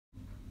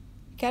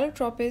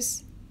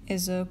Calotropis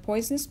is a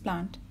poisonous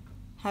plant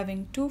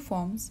having two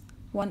forms.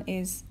 One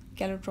is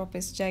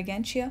Calotropis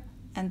gigantea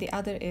and the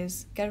other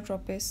is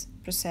Calotropis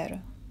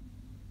Procera.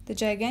 The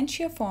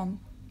gigantea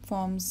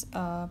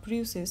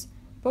produces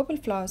purple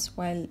flowers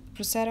while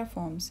Procera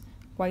forms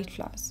white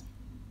flowers.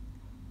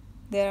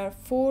 There are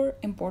four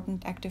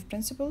important active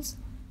principles.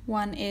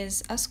 One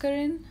is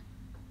uscharin,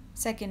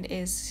 second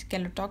is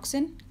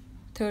calotoxin,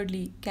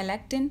 thirdly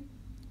calactin,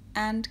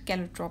 and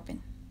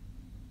calotropin.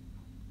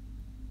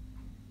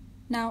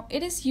 Now,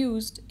 it is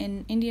used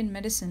in Indian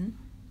medicine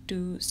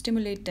to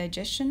stimulate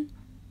digestion,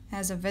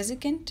 as a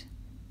vesicant,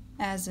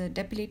 as a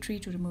depilatory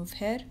to remove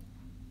hair,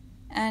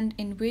 and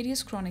in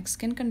various chronic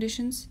skin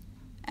conditions,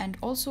 and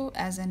also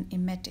as an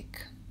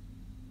emetic.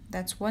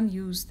 That's one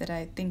use that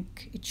I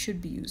think it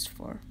should be used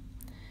for.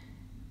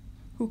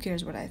 Who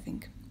cares what I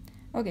think?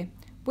 Okay,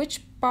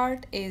 which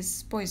part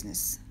is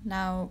poisonous?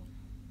 Now,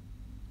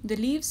 the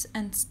leaves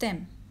and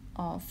stem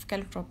of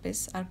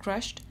Calotropis are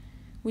crushed,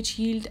 which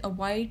yield a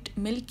white,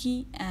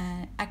 milky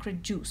and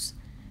acrid juice.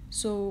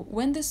 So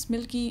when this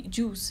milky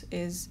juice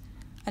is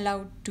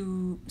allowed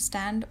to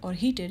stand or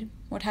heated,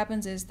 what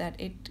happens is that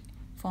it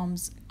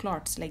forms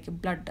clots like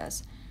blood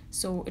does.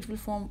 So it will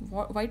form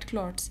white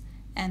clots,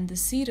 and the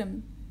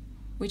serum,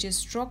 which is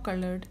straw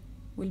colored,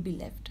 will be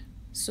left.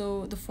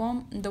 So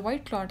the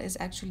white clot is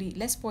actually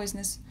less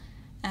poisonous,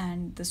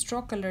 and the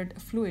straw colored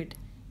fluid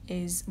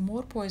is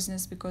more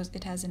poisonous because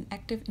it has an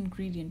active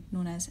ingredient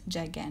known as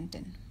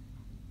gigantea.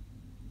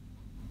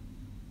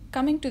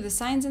 Coming to the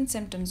signs and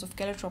symptoms of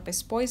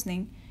Calotropis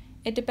poisoning,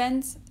 it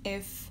depends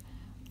if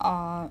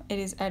it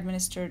is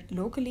administered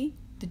locally,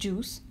 the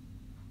juice,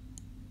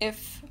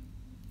 if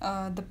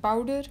the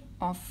powder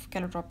of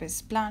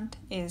Calotropis plant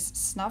is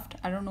snuffed.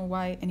 I don't know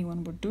why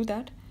anyone would do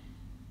that.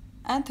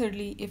 And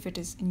thirdly, if it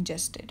is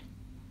ingested.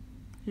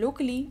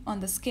 Locally on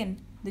the skin,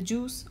 the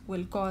juice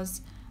will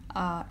cause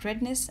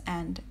redness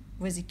and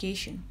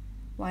vesication,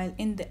 while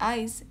in the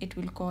eyes, it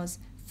will cause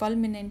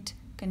fulminant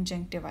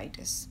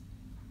conjunctivitis,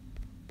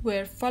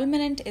 where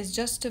fulminant is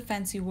just a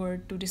fancy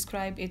word to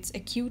describe its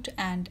acute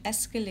and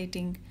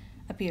escalating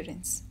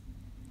appearance.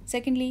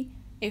 Secondly,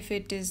 if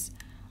it is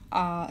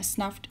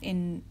snuffed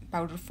in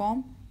powder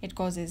form, it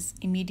causes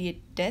immediate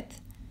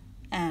death,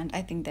 and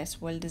I think that's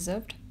well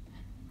deserved.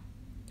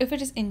 If it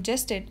is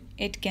ingested,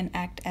 it can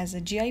act as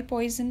a GI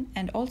poison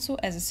and also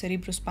as a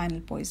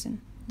cerebrospinal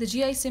poison. The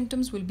GI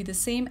symptoms will be the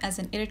same as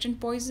an irritant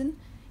poison.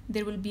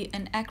 There will be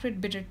an acrid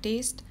bitter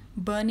taste,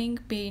 burning,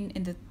 pain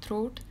in the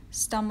throat,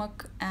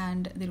 stomach,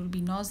 and there will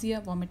be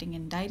nausea, vomiting,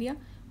 and diarrhea,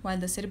 while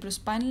the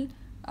cerebrospinal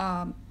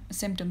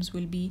symptoms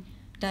will be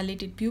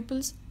dilated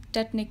pupils,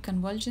 tetanic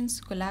convulsions,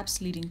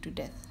 collapse leading to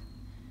death.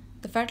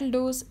 The fatal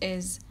dose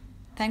is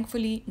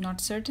thankfully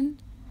not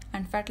certain,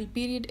 and fatal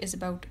period is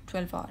about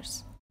 12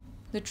 hours.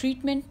 The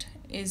treatment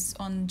is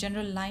on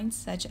general lines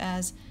such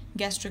as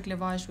gastric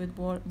lavage with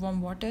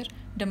warm water,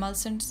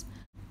 demulcents.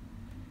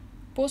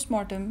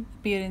 Post-mortem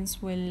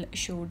appearance will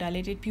show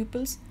dilated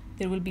pupils.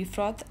 There will be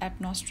froth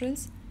at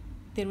nostrils.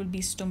 There will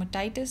be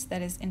stomatitis,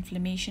 that is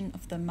inflammation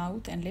of the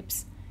mouth and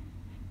lips,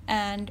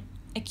 and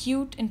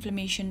acute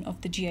inflammation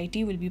of the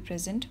GIT will be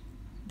present.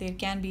 There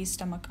can be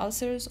stomach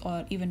ulcers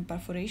or even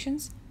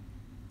perforations.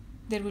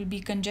 There will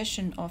be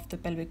congestion of the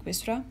pelvic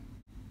viscera.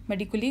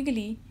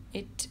 Medico-legally,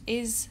 it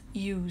is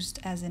used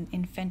as an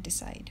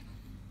infanticide.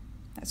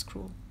 That's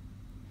cruel.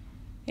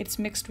 It's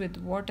mixed with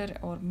water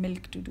or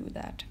milk to do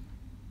that.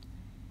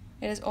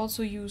 It is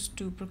also used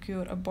to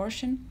procure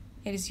abortion.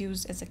 It is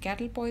used as a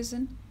cattle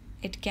poison.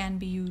 It can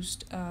be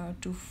used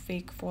to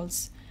fake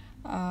false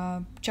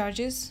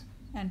charges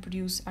and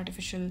produce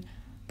artificial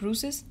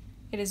bruises.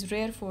 It is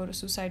rare for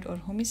suicide or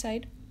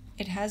homicide.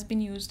 It has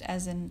been used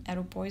as an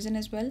arrow poison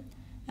as well,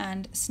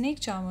 and snake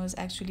charmers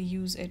actually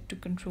use it to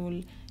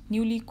control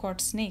newly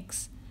caught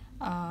snakes,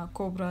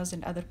 cobras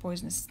and other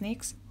poisonous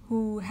snakes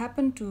who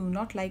happen to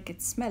not like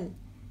its smell.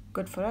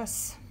 Good for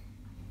us.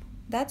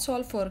 That's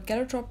all for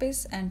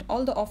Calotropis and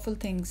all the awful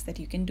things that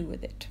you can do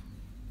with it.